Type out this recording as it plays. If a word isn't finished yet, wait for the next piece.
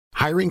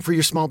Hiring for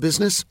your small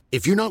business?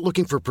 If you're not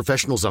looking for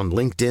professionals on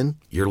LinkedIn,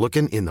 you're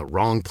looking in the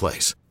wrong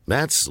place.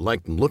 That's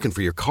like looking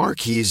for your car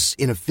keys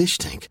in a fish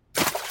tank.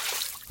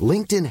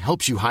 LinkedIn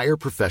helps you hire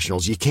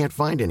professionals you can't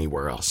find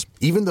anywhere else,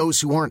 even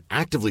those who aren't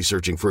actively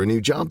searching for a new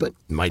job but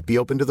might be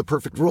open to the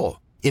perfect role.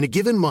 In a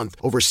given month,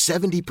 over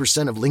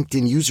 70% of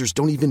LinkedIn users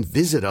don't even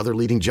visit other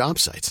leading job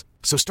sites.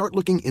 So start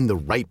looking in the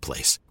right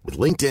place. With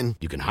LinkedIn,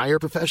 you can hire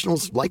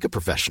professionals like a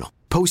professional.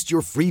 Post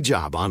your free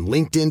job on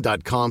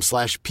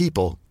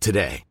linkedin.com/people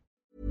today.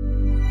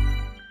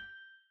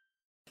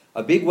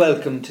 A big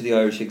welcome to the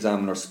Irish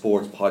Examiner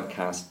Sports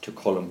Podcast to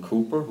Colm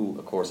Cooper, who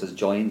of course has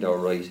joined our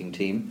writing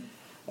team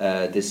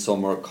this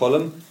summer.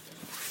 Colm,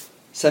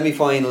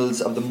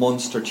 semi-finals of the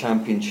Munster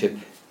Championship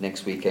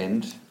next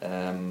weekend.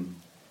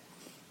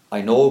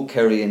 I know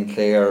Kerry and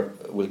Clare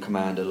will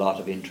command a lot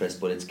of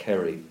interest, but it's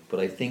Kerry. But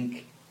I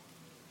think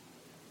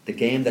the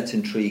game that's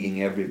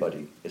intriguing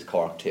everybody is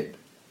Cork Tip,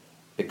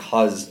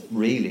 because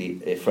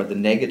really, for the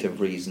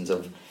negative reasons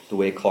of the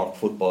way Cork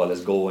football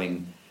is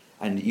going,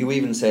 and you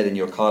even said in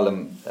your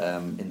column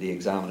in the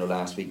Examiner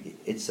last week,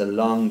 it's a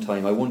long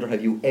time. I wonder,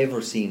 have you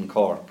ever seen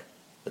Cork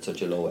at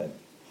such a low ebb?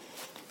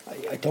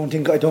 I don't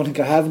think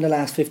I have in the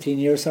last 15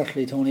 years,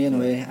 certainly, Tony,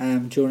 anyway,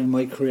 during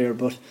my career.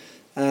 But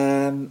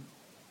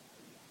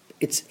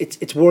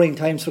it's worrying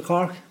times for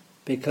Cork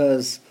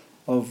because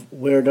of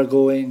where they're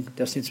going.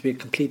 There seems to be a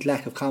complete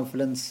lack of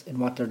confidence in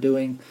what they're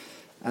doing.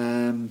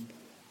 Coming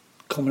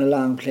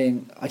along,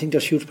 playing, I think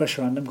there's huge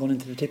pressure on them going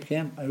into the Tip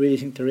game. I really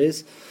think there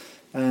is.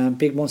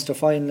 Big Munster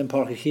final in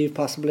Páirc Uí Chaoimh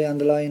possibly on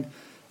the line.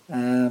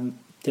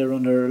 They're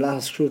under a lot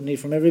of scrutiny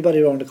from everybody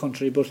around the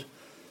country, but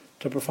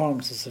their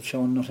performances have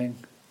shown nothing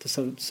to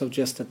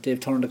suggest that they've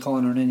turned the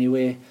corner in any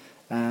way.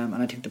 And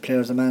I think the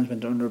players and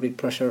management are under big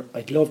pressure.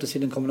 I'd love to see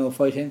them coming out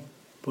fighting,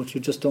 but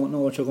you just don't know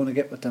what you're going to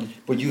get with them.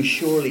 But you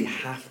surely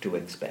have to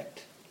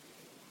expect,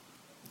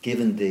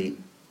 given the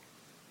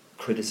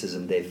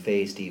criticism they've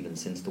faced even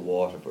since the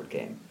Waterford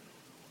game,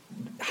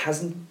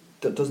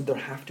 doesn't there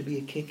have to be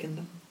a kick in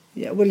them?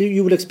 Yeah, well,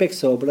 you would expect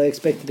so, but I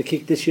expected a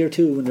kick this year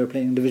too when they're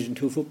playing Division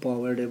 2 football,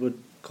 where they would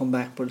come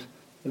back. But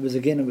it was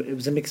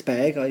a mixed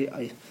bag.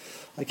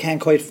 I can't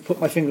quite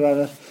put my finger on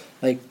it.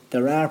 Like,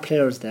 there are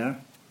players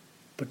there,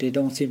 but they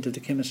don't seem to have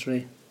the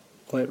chemistry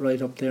quite right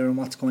up there and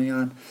what's going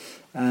on.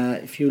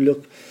 If you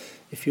look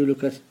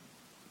at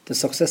the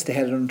success they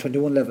had on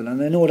 21 level,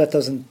 and I know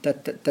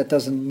that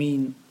doesn't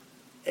mean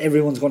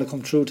everyone's going to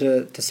come through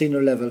to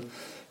senior level,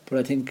 but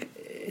I think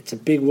it's a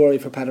big worry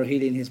for Peadar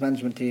Healy and his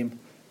management team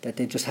that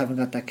they just haven't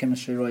got that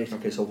chemistry right.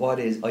 Okay, so what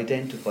is,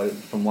 identify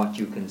from what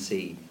you can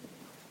see,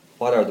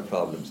 what are the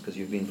problems? Because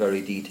you've been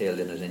very detailed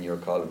in it in your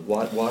column.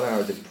 What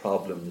are the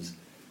problems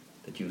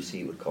that you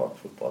see with Cork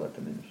football at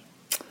the minute?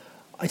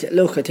 I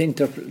think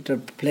they're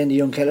playing the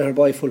young Kelleher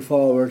boy full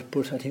forward,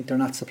 but I think they're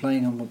not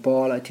supplying him with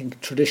ball. I think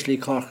traditionally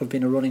Cork have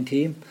been a running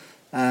team.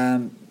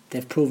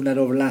 They've proven that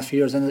over the last few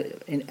years, and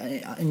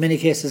in many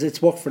cases it's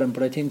worked for them.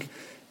 But I think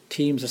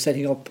teams are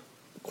setting up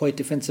quite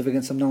defensive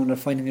against them now, and they're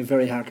finding it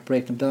very hard to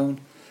break them down.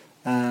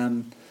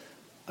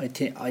 I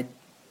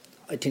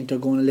think they're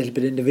going a little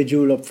bit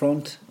individual up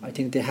front. I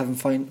think they haven't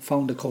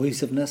found the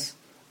cohesiveness.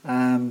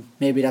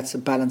 Maybe that's a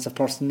balance of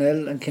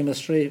personnel and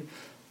chemistry.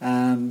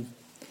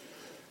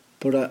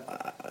 But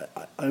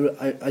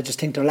I just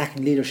think they're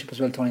lacking leadership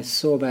as well, Tony,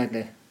 so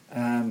badly.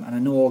 And I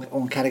know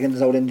Owen Cadigan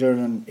is out injured,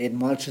 and Aidan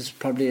Walsh is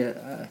probably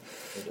a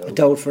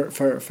doubt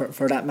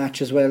for that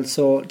match as well.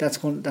 So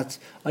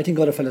I think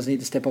other fellas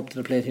need to step up to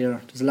the plate here.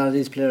 There's a lot of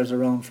these players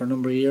around for a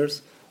number of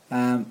years.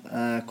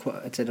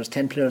 I'd say there's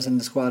 10 players in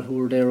the squad who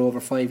were there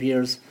over 5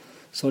 years,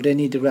 so they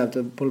need to grab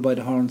the bull by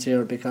the horns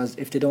here, because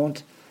if they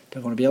don't,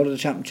 they're going to be out of the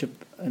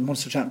championship,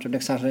 Munster Championship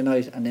next Saturday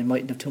night, and they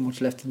mightn't have too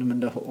much left in them in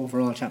the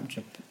overall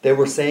championship. They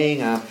were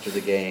saying after the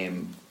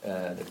game,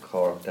 the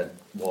Cork, that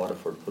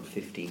Waterford put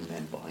 15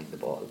 men behind the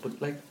ball, but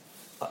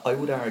I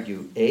would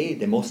argue, A,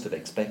 they must have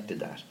expected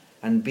that,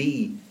 and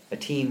B, a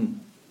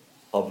team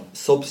of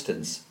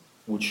substance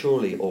would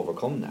surely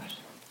overcome that.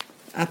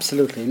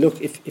 Absolutely. Look,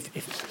 if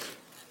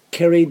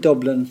Kerry,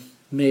 Dublin,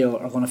 Mayo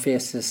are going to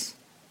face this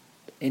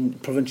in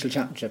provincial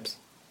championships,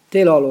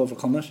 they'll all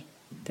overcome it.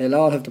 They'll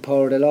all have the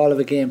power, they'll all have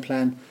a game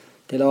plan,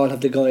 they'll all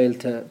have the guile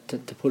to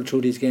pull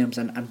through these games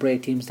and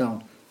break teams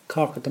down.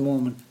 Cork at the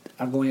moment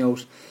are going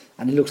out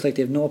and it looks like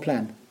they have no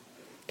plan.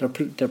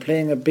 They're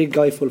playing a big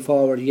guy full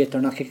forward, yet they're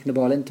not kicking the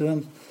ball into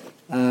him.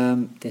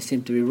 They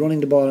seem to be running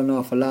the ball an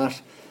awful lot.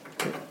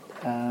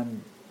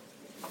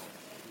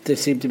 They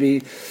seem to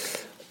be...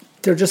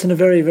 They're just in a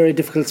very, very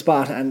difficult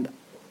spot, and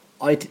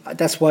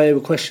that's why I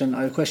would question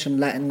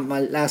in my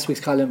last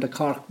week's column that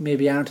Cork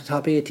maybe aren't a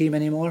top 8 team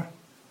anymore,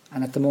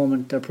 and at the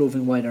moment they're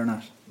proving why they're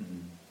not.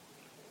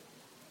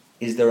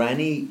 Is there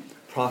any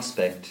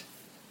prospect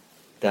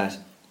that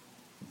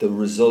the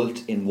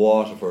result in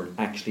Waterford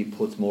actually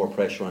puts more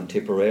pressure on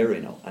Tipperary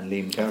now and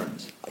Liam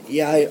Kearns?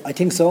 Yeah, I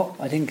think so.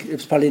 I think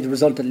it's probably the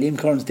result that Liam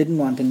Kearns didn't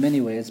want in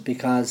many ways,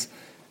 because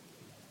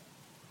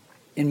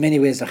in many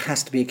ways there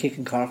has to be a kick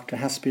in Cork, there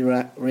has to be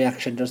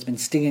reaction. There's been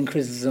stinging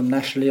criticism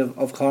nationally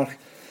of Cork.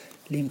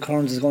 Liam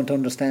Kearns is going to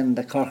understand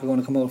that Cork are going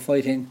to come out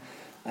fighting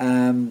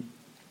in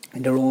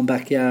their own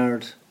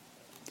backyard.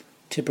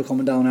 Tipper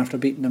coming down after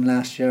beating them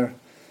last year.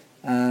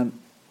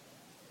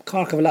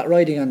 Cork have a lot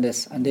riding on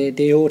this, and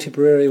they owe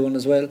Tipperary one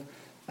as well.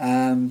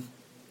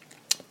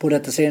 But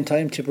at the same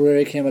time,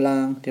 Tipperary came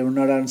along. They were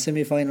not out in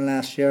semi-final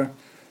last year.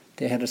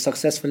 They had a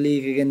successful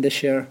league again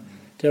this year.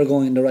 They're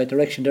going in the right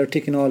direction. They're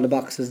ticking all the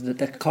boxes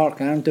that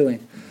Cork aren't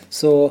doing.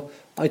 So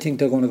I think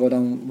they're going to go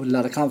down with a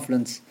lot of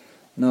confidence.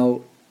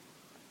 Now,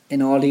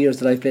 in all the years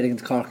that I've played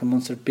against Cork in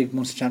Munster, big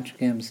Munster Championship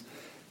games,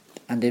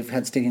 and they've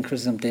had stinging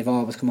criticism, they've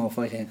always come out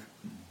fighting.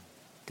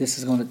 This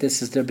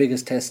is their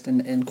biggest test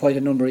in quite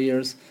a number of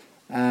years,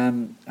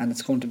 and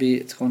it's going to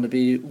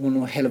be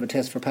one hell of a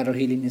test for Pat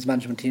O'Healy and his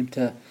management team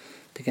to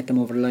get them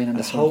over the line on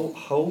this one.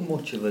 How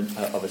much of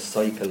a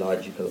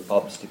psychological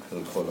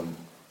obstacle, Colm,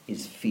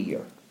 is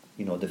fear?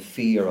 You know, the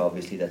fear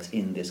obviously that's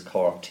in this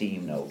Cork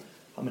team now.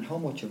 I mean, how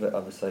much of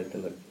a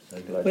psychological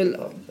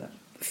problem is that?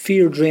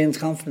 Fear drains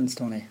confidence,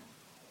 Tony,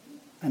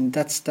 and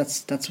that's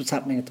what's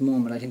happening at the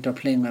moment. I think they're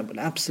playing with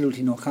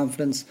absolutely no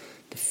confidence.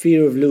 The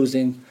fear of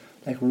losing,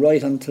 like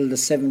right until the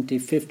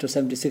 75th or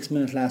 76th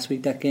minute last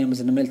week, that game was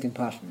in the melting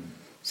pot.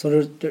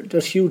 So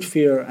there's huge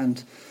fear,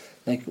 and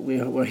like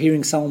we're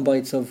hearing sound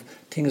bites of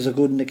things are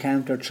good in the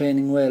camp, they're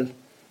training well,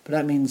 but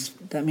that means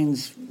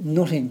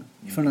nothing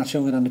if you're not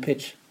showing it on the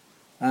pitch.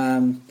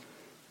 I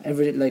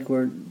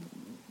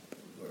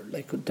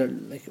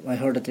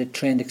heard that they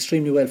trained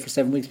extremely well for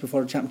 7 weeks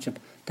before the championship.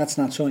 That's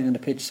not showing on the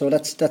pitch, so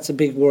that's a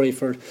big worry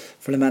for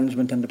the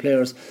management and the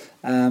players.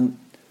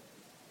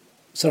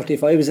 Certainly,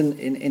 if I was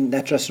in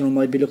that dressing room,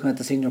 I'd be looking at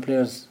the senior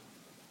players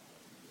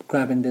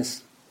grabbing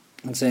this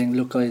and saying,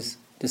 "Look, guys,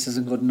 this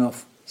isn't good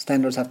enough.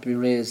 Standards have to be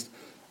raised,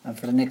 and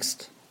for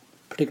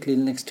particularly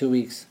the next 2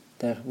 weeks,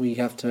 that we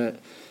have to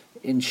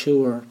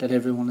ensure that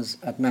everyone is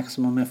at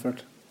maximum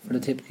effort for the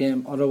tip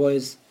game.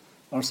 Otherwise,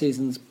 our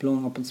season's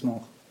blowing up in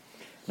smoke."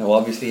 Now,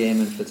 obviously,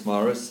 Eamon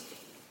Fitzmaurice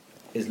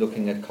is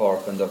looking at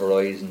Cork on the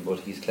horizon,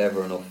 but he's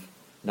clever enough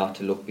not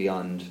to look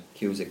beyond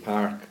Cusack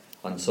Park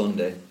on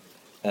Sunday.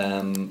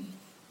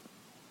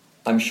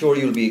 I'm sure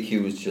you'll be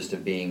accused just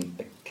of being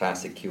a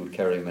classic cute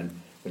Kerryman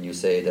when you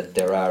say that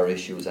there are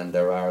issues and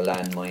there are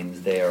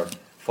landmines there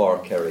for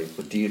Kerry.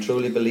 But do you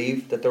truly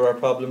believe that there are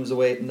problems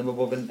awaiting them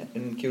above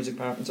in Cusack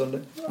Park on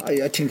Sunday?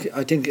 I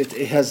think it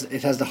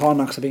has the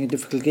hallmarks of being a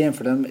difficult game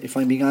for them. If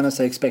I'm being honest,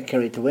 I expect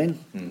Kerry to win.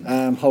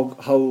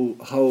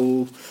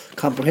 How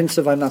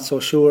comprehensive, I'm not so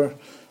sure.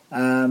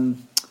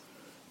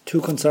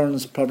 Two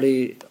concerns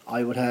probably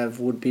I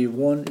would be,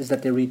 one is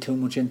that they read too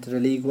much into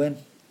the league win.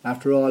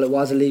 After all, it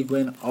was a league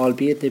win,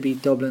 albeit they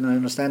beat Dublin, I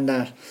understand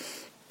that.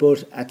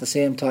 But at the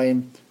same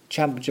time,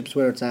 Championship's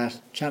where it's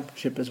at.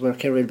 Championship is where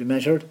Kerry will be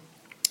measured,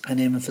 and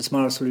Eamon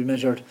Fitzmaurice will be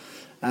measured.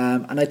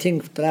 And I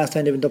think the last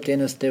time they went up to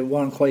Ennis, they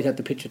weren't quite at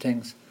the pitch of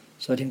things.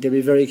 So I think they'll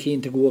be very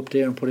keen to go up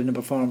there and put in a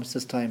performance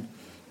this time.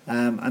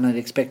 And I'd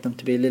expect them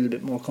to be a little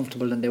bit more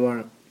comfortable than they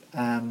were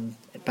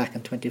back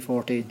in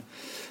 2014.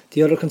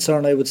 The other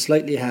concern I would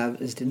slightly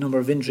have is the number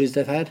of injuries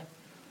they've had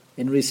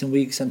in recent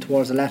weeks and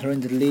towards the latter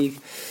end of the league.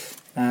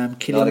 A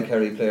lot of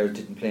Kerry players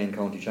didn't play in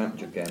county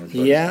championship games.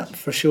 Yeah,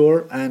 for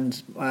sure.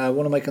 And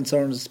one of my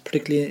concerns,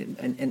 particularly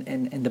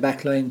in the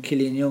back line,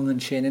 Killian Young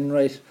and Shane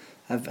Enright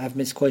have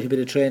missed quite a bit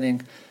of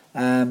training.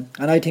 And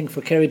I think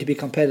for Kerry to be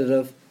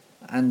competitive,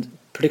 and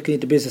particularly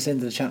at the business end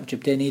of the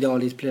championship, they need all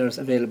these players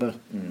available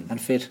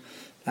and fit.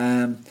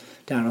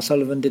 Darren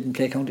O'Sullivan didn't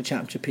play county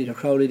championship. Peter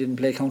Crowley didn't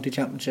play county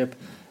championship.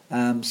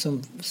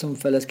 Some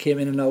fellas came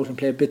in and out and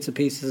played bits and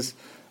pieces.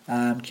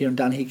 Kieran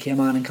Donaghy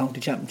came on in county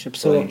championship.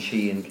 So Brian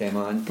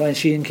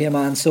Sheehan came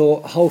on.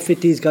 So how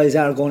fit these guys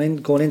are going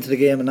into the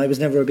game, and I was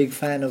never a big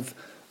fan of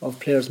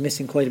players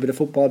missing quite a bit of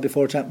football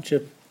before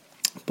championship.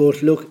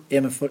 But look,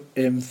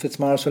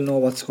 Fitzmaurice will know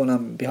what's going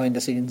on behind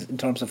the scenes in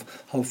terms of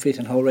how fit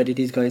and how ready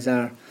these guys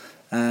are,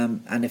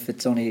 and if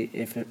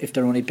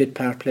they're only bit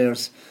part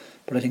players.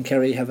 But I think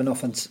Kerry have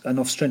enough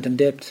strength and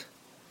depth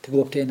to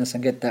go up to Ennis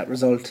and get that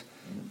result.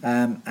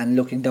 And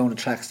looking down the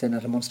tracks then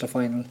at a Munster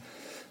final,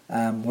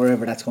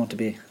 wherever that's going to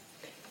be.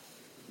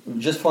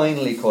 Just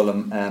finally,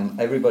 Colm,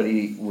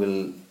 everybody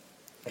will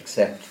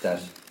accept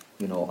that,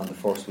 you know, on the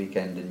first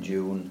weekend in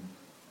June,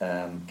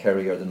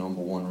 Kerry are the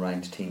number one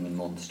ranked team in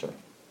Munster.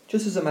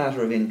 Just as a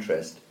matter of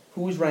interest,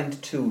 who's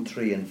ranked 2,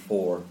 3 and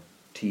 4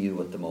 to you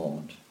at the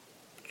moment?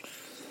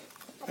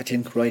 I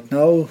think right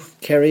now,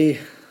 Kerry,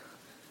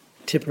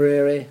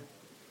 Tipperary,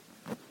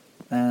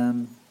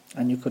 and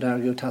you could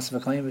argue toss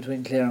of a coin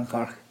between Clare and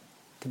Cork,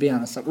 to be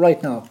honest.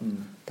 Right now,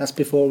 that's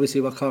before we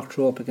see what Cork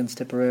throw up against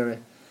Tipperary,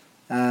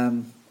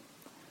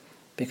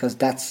 because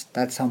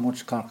that's how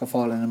much Cork have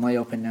fallen, in my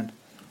opinion.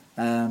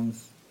 And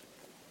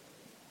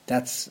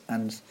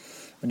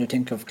when you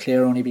think of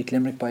Clare only beat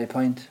Limerick by a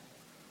point,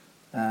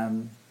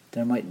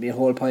 there might be a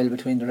whole pile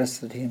between the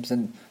rest of the teams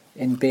in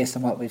based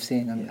on what we've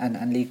seen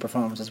and league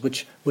performances,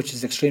 which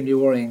is extremely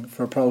worrying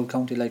for a proud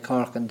county like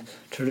Cork and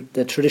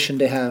the tradition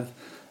they have.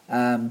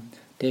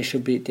 They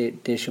should be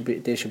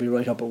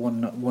right up at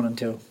 1 and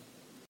 2.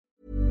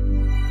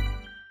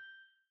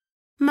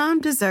 Mom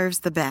deserves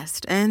the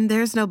best, and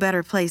there's no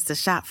better place to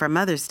shop for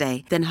Mother's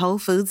Day than Whole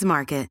Foods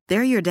Market.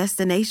 They're your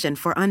destination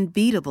for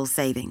unbeatable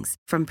savings,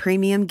 from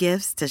premium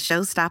gifts to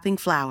show-stopping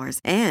flowers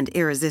and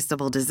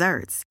irresistible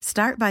desserts.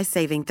 Start by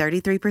saving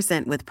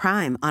 33% with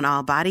Prime on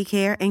all body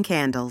care and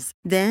candles.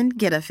 Then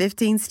get a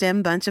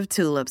 15-stem bunch of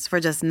tulips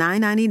for just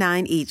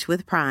 $9.99 each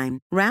with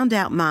Prime. Round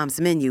out Mom's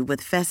menu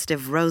with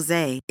festive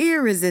rosé,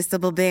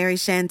 irresistible berry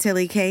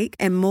chantilly cake,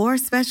 and more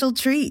special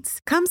treats.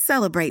 Come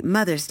celebrate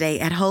Mother's Day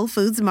at Whole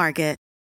Foods Market.